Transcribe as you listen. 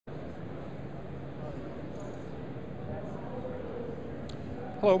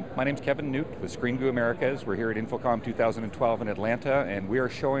Hello, my name's Kevin Newt with Screen Goo Americas. We're here at InfoComm 2012 in Atlanta, and we are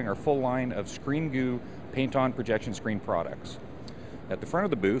showing our full line of Screen Goo paint-on projection screen products. At the front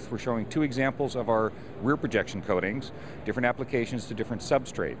of the booth, we're showing two examples of our rear projection coatings, different applications to different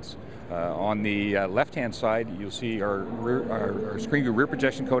substrates. On the left-hand side, you'll see our Screen Goo rear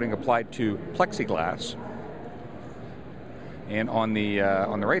projection coating applied to plexiglass. And on the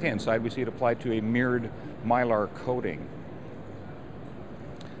right-hand side, we see it applied to a mirrored mylar coating.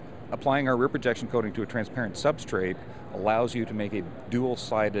 Applying our rear projection coating to a transparent substrate allows you to make a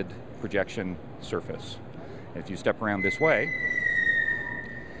dual-sided projection surface. And if you step around this way,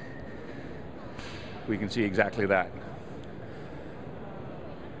 we can see exactly that.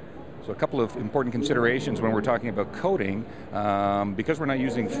 So a couple of important considerations when we're talking about coating. Because we're not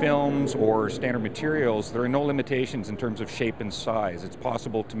using films or standard materials, there are no limitations in terms of shape and size. It's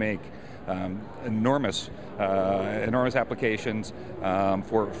possible to make enormous applications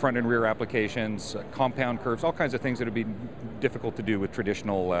for front and rear applications, compound curves, all kinds of things that would be difficult to do with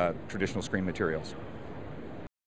traditional screen materials.